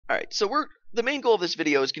Alright, so the main goal of this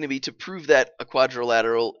video is going to be to prove that a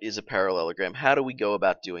quadrilateral is a parallelogram. How do we go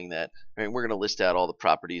about doing that? All right, we're going to list out all the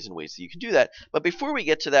properties and ways that you can do that. But before we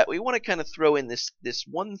get to that, we want to kind of throw in this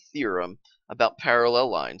one theorem about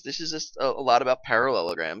parallel lines. This is a lot about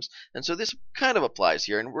parallelograms, and so this kind of applies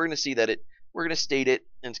here. And we're going to see that we're going to state it,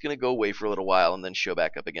 and it's going to go away for a little while and then show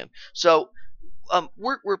back up again. So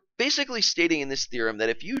we're basically stating in this theorem that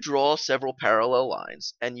if you draw several parallel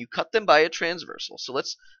lines and you cut them by a transversal, so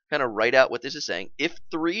let's kind of write out what this is saying. If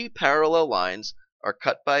three parallel lines are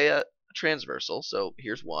cut by a transversal, so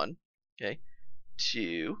here's one, okay,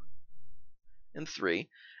 2, and 3,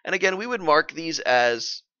 and again we would mark these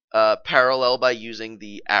as parallel by using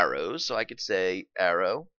the arrows. So I could say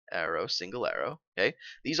arrow, arrow, single arrow. Okay,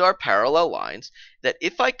 these are parallel lines that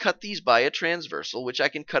if I cut these by a transversal, which I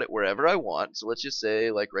can cut it wherever I want, so let's just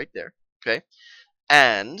say like right there, okay,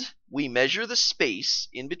 and we measure the space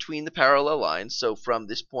in between the parallel lines, so from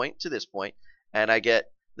this point to this point, and I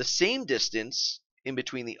get the same distance in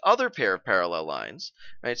between the other pair of parallel lines,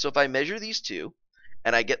 right? So if I measure these two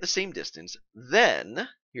and I get the same distance, then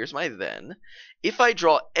here's my then, if I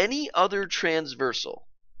draw any other transversal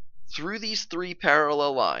through these three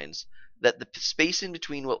parallel lines, that the space in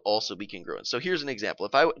between will also be congruent. So here's an example.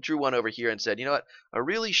 If I drew one over here and said, you know what, a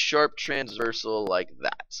really sharp transversal like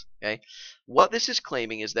that, okay, what this is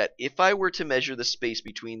claiming is that if I were to measure the space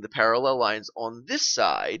between the parallel lines on this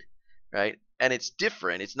side, right, and it's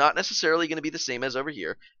different, it's not necessarily going to be the same as over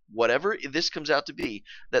here, whatever this comes out to be,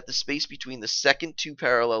 that the space between the second two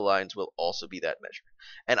parallel lines will also be that measure.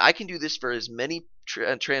 And I can do this for as many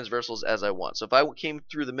transversals as I want. So if I came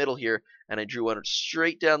through the middle here and I drew one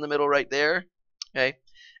straight down the middle right there, okay,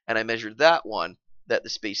 and I measured that one, that the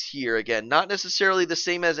space here, again, not necessarily the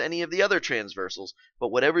same as any of the other transversals,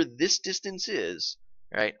 but whatever this distance is,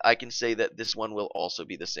 right, I can say that this one will also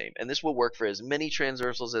be the same. And this will work for as many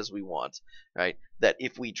transversals as we want, right, that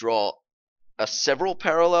if we draw several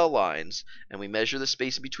parallel lines and we measure the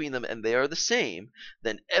space between them and they are the same,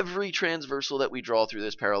 then every transversal that we draw through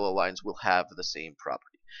those parallel lines will have the same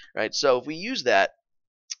property, right? So if we use that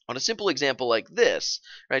on a simple example like this,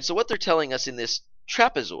 right, so what they're telling us in this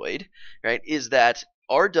trapezoid, right, is that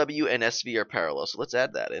RW and SV are parallel. So let's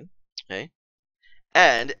add that in, okay?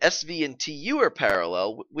 And SV and TU are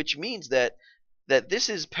parallel, which means that this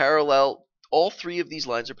is parallel. All three of these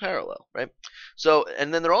lines are parallel, right? So,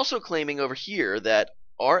 and then they're also claiming over here that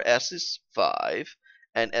RS is 5,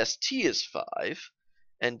 and ST is 5,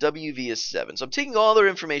 and WV is 7. So I'm taking all their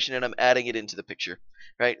information and I'm adding it into the picture,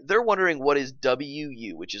 right? They're wondering what is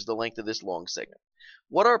WU, which is the length of this long segment.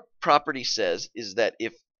 What our property says is that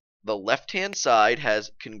if the left-hand side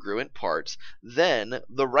has congruent parts, then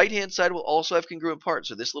the right-hand side will also have congruent parts.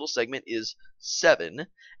 So this little segment is 7,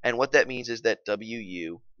 and what that means is that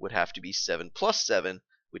WU would have to be 7 plus 7,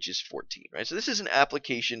 which is 14, right? So this is an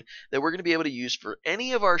application that we're going to be able to use for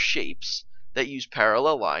any of our shapes that use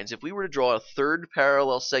parallel lines. If we were to draw a third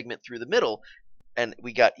parallel segment through the middle, and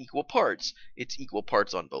we got equal parts, it's equal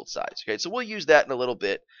parts on both sides. Okay, so we'll use that in a little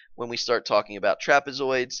bit when we start talking about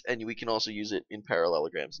trapezoids, and we can also use it in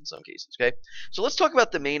parallelograms in some cases. Okay, so let's talk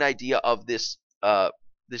about the main idea of this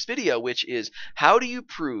this video, which is how do you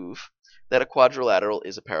prove that a quadrilateral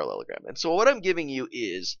is a parallelogram? And so what I'm giving you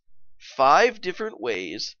is 5 different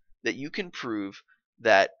ways that you can prove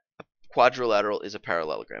that a quadrilateral is a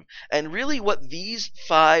parallelogram. And really what these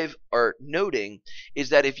 5 are noting is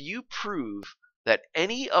that if you prove that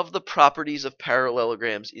any of the properties of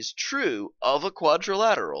parallelograms is true of a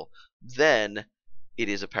quadrilateral, then it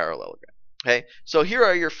is a parallelogram. Okay, so here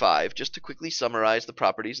are your 5, just to quickly summarize the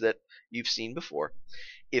properties that you've seen before.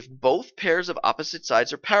 If both pairs of opposite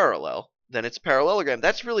sides are parallel, then it's a parallelogram.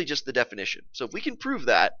 That's really just the definition. So if we can prove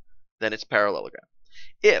that, then it's a parallelogram.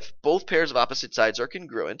 If both pairs of opposite sides are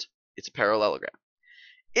congruent, it's a parallelogram.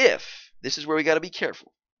 If, this is where we got to be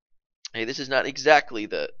careful. Hey, this is not exactly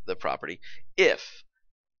the property. If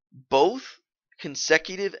both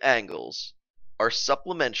consecutive angles are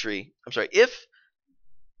supplementary, if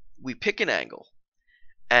we pick an angle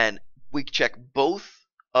and we check both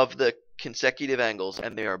of the consecutive angles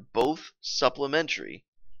and they are both supplementary,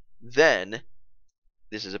 then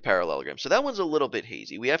this is a parallelogram. So that one's a little bit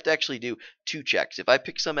hazy. We have to actually do 2 checks. If I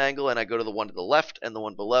pick some angle and I go to the one to the left and the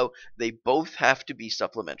one below, they both have to be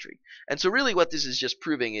supplementary. And so really what this is just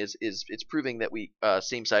proving is it's proving that we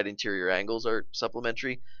same side interior angles are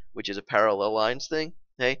supplementary, which is a parallel lines thing.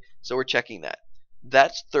 Okay, so we're checking that.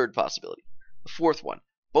 That's third possibility. The fourth one,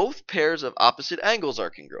 both pairs of opposite angles are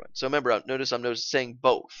congruent. So remember, notice I'm saying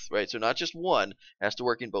both, right? So not just one, it has to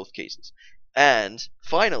work in both cases. And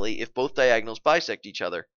finally, if both diagonals bisect each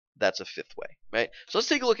other, that's a fifth way, right? So let's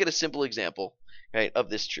take a look at a simple example, right, of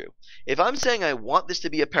this true. If I'm saying I want this to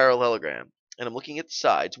be a parallelogram, and I'm looking at the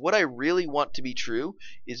sides, what I really want to be true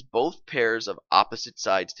is both pairs of opposite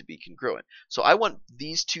sides to be congruent. So I want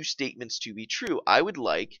these two statements to be true. I would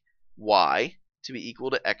like y to be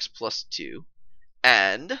equal to x plus 2,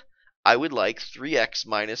 and I would like 3x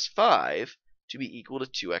minus 5 to be equal to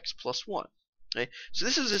 2x plus 1. Okay? So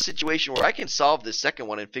this is a situation where I can solve this second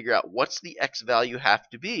one and figure out what's the x value have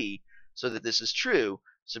to be so that this is true.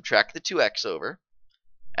 Subtract the 2x over,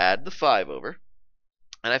 add the 5 over,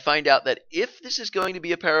 and I find out that if this is going to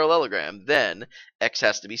be a parallelogram, then x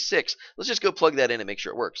has to be 6. Let's just go plug that in and make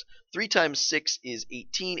sure it works. 3 times 6 is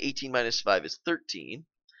 18. 18 minus 5 is 13.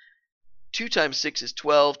 2 times 6 is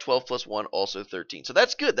 12. 12 plus 1 also 13. So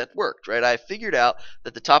that's good. That worked, right? I figured out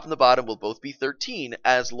that the top and the bottom will both be 13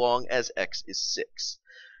 as long as x is 6.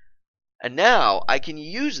 And now I can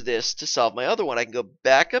use this to solve my other one. I can go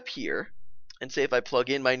back up here and say if I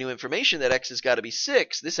plug in my new information that x has got to be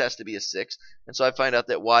 6, this has to be a 6. And so I find out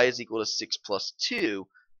that y is equal to 6 plus 2.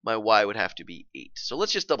 My y would have to be 8. So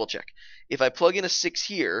let's just double check. If I plug in a 6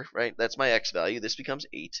 here, right, that's my x value, this becomes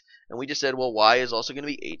 8. And we just said, well, y is also going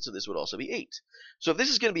to be 8, so this would also be 8. So if this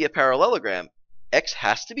is going to be a parallelogram, x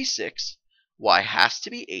has to be 6, y has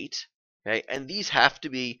to be 8, okay, and these have to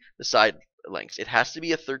be the side lengths. It has to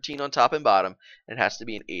be a 13 on top and bottom, and it has to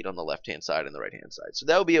be an 8 on the left-hand side and the right-hand side. So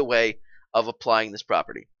that would be a way of applying this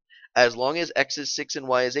property. As long as x is 6 and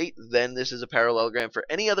y is 8, then this is a parallelogram. For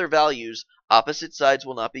any other values, opposite sides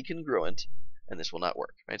will not be congruent, and this will not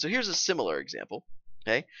work. Right? So here's a similar example.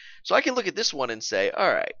 Okay, so I can look at this one and say, all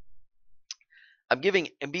right, I'm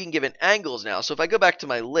being given angles now. So if I go back to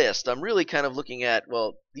my list, I'm really kind of looking at,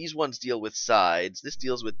 well, these ones deal with sides. This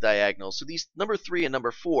deals with diagonals. So these number 3 and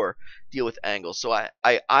number 4 deal with angles. So I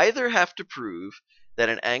either have to prove that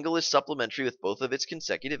an angle is supplementary with both of its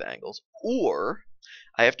consecutive angles, or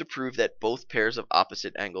I have to prove that both pairs of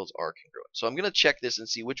opposite angles are congruent. So I'm going to check this and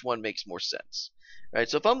see which one makes more sense. Right?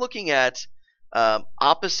 So if I'm looking at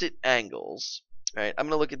opposite angles, right, I'm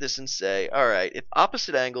going to look at this and say, all right, if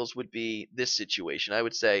opposite angles would be this situation, I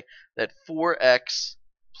would say that 4x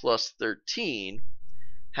plus 13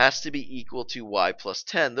 has to be equal to y plus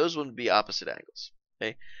 10. Those would be opposite angles.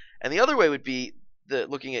 Okay? And the other way would be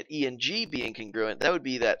looking at E and G being congruent. That would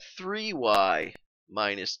be that 3y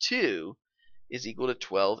minus 2 is equal to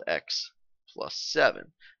 12x plus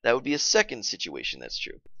 7. That would be a second situation that's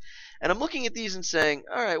true. And I'm looking at these and saying,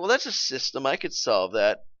 all right, well, that's a system. I could solve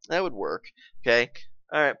that. That would work. Okay.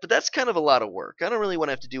 All right, but that's kind of a lot of work. I don't really want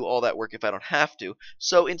to have to do all that work if I don't have to.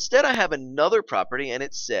 So instead, I have another property, and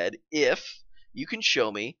it said if you can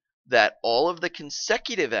show me that all of the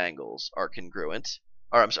consecutive angles are congruent,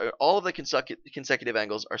 or I'm sorry, all of the consecutive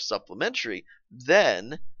angles are supplementary,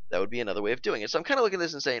 then that would be another way of doing it. So I'm kind of looking at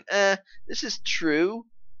this and saying, this is true,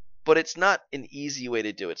 but it's not an easy way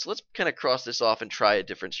to do it. So let's kind of cross this off and try a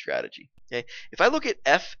different strategy. Okay? If I look at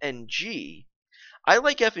f and g, I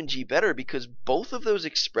like f and g better because both of those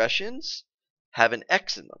expressions have an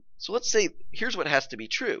x in them. So let's say, here's what has to be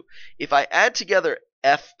true. If I add together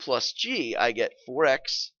f plus g, I get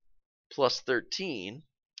 4x plus 13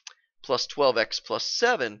 plus 12x plus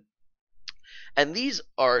 7. And these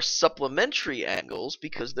are supplementary angles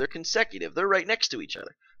because they're consecutive. They're right next to each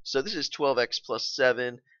other. So this is 12x plus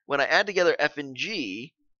 7. When I add together f and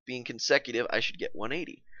g, being consecutive, I should get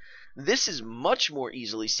 180. This is much more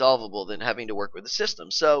easily solvable than having to work with a system.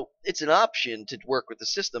 So it's an option to work with the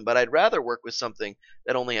system, but I'd rather work with something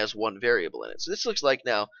that only has one variable in it. So this looks like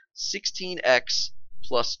now 16x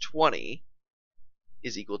plus 20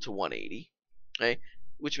 is equal to 180, right?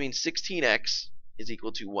 Which means 16x is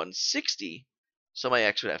equal to 160, so my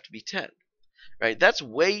x would have to be 10. Right? That's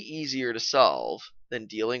way easier to solve than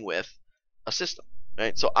dealing with a system.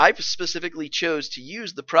 Right? So I specifically chose to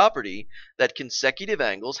use the property that consecutive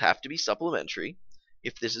angles have to be supplementary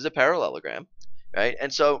if this is a parallelogram. Right?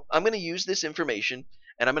 And so I'm going to use this information,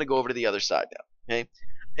 and I'm going to go over to the other side now. Okay?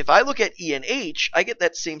 If I look at E and H, I get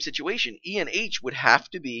that same situation. E and H would have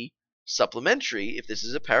to be supplementary if this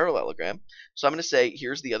is a parallelogram. So I'm going to say,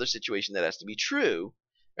 here's the other situation that has to be true.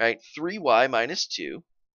 Right? 3y minus 2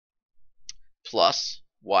 plus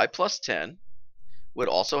y plus 10 would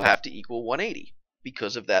also have to equal 180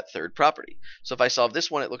 because of that third property. So if I solve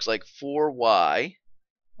this one, it looks like 4y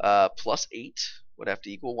plus 8 would have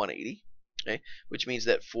to equal 180. Okay? Which means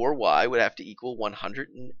that 4y would have to equal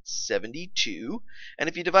 172. And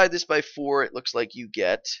if you divide this by 4, it looks like you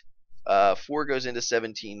get 4 goes into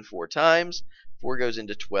 17 4 times. 4 goes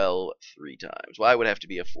into 12 3 times. Y would have to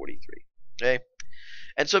be a 43. Okay?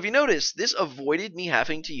 And so if you notice, this avoided me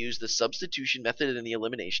having to use the substitution method and the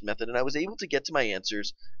elimination method, and I was able to get to my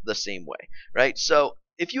answers the same way, right? So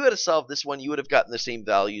if you had to solve this one, you would have gotten the same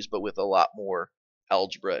values, but with a lot more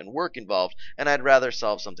algebra and work involved, and I'd rather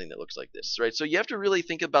solve something that looks like this, right? So you have to really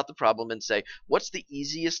think about the problem and say, what's the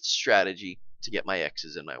easiest strategy to get my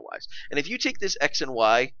x's and my y's? And if you take this x and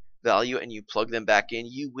y value and you plug them back in,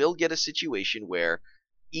 you will get a situation where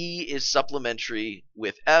E is supplementary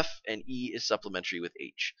with F, and E is supplementary with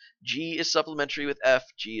H. G is supplementary with F,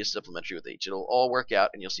 G is supplementary with H. It'll all work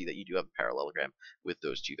out, and you'll see that you do have a parallelogram with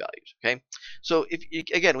those two values. Okay, so if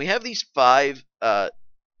again, we have these 5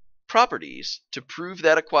 properties to prove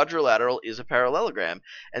that a quadrilateral is a parallelogram,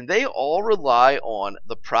 and they all rely on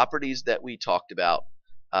the properties that we talked about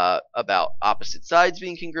opposite sides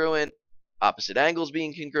being congruent, opposite angles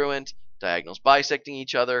being congruent, diagonals bisecting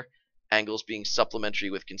each other, angles being supplementary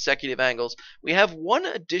with consecutive angles. We have one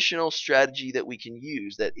additional strategy that we can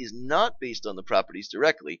use that is not based on the properties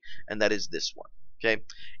directly, and that is this one. Okay,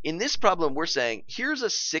 in this problem, we're saying here's a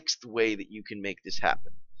 6th way that you can make this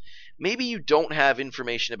happen. Maybe you don't have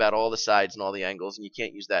information about all the sides and all the angles, and you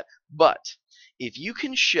can't use that. But if you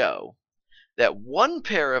can show that one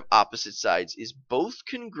pair of opposite sides is both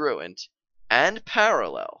congruent and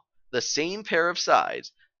parallel, the same pair of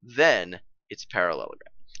sides, then it's a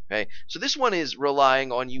parallelogram. Okay, so this one is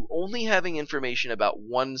relying on you only having information about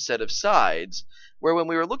one set of sides, where when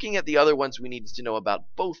we were looking at the other ones, we needed to know about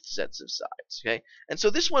both sets of sides. Okay, and so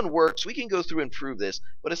this one works. We can go through and prove this,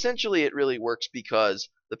 but essentially it really works because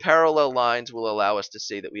the parallel lines will allow us to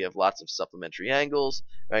say that we have lots of supplementary angles,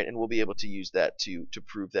 right? And we'll be able to use that to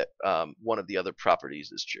prove that one of the other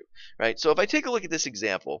properties is true, right? So if I take a look at this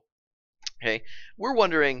example, okay, we're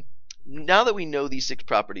wondering, now that we know these 6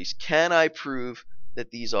 properties, can I prove that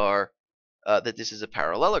these are that this is a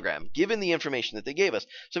parallelogram, given the information that they gave us?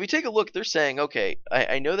 So if you take a look, they're saying, okay,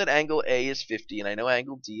 I know that angle A is 50, and I know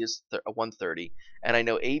angle D is 130, and I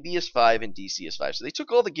know AB is 5 and DC is 5. So they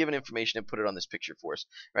took all the given information and put it on this picture for us,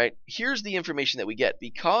 right? Here's the information that we get.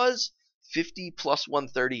 Because 50 plus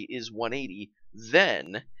 130 is 180,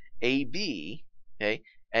 then AB, okay,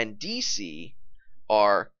 and DC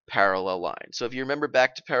are parallel lines. So if you remember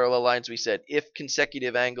back to parallel lines, we said if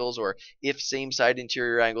consecutive angles or if same side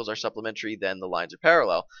interior angles are supplementary, then the lines are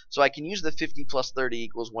parallel. So I can use the 50 plus 30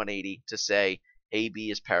 equals 180 to say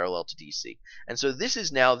AB is parallel to DC. And so this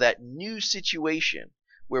is now that new situation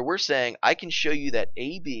where we're saying I can show you that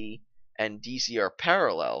AB and DC are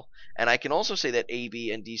parallel, and I can also say that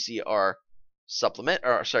AB and DC are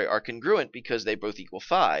are congruent because they both equal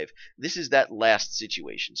 5. This is that last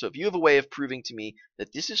situation. So if you have a way of proving to me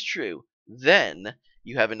that this is true, then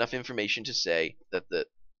you have enough information to say that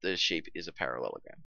the shape is a parallelogram.